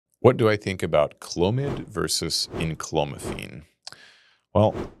What do I think about Clomid versus Enclomiphene?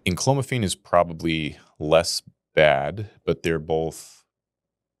 Well, Enclomiphene is probably less bad, but they're both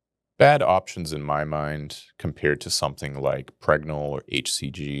bad options in my mind compared to something like Pregnol or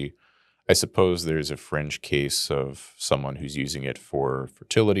HCG. I suppose there's a fringe case of someone who's using it for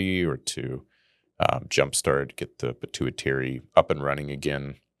fertility or to jumpstart, get the pituitary up and running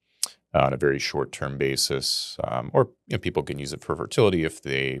again on a very short-term basis, or people can use it for fertility if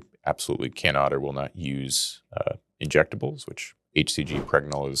they absolutely cannot or will not use injectables, which HCG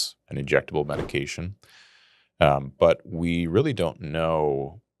Pregnol is an injectable medication. But we really don't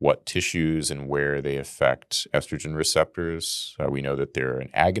know what tissues and where they affect estrogen receptors. We know that they're an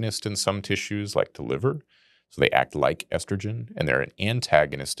agonist in some tissues, like the liver, so they act like estrogen, and they're an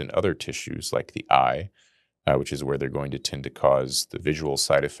antagonist in other tissues, like the eye, which is where they're going to tend to cause the visual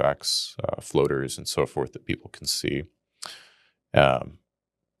side effects, floaters, and so forth that people can see. Um,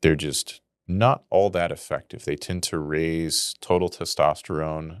 they're just not all that effective. They tend to raise total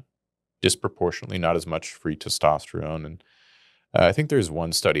testosterone disproportionately, not as much free testosterone. And I think there's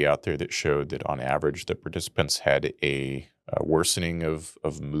one study out there that showed that on average, the participants had a worsening of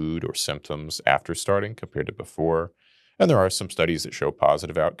mood or symptoms after starting compared to before. And there are some studies that show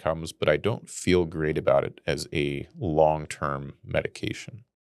positive outcomes, but I don't feel great about it as a long-term medication.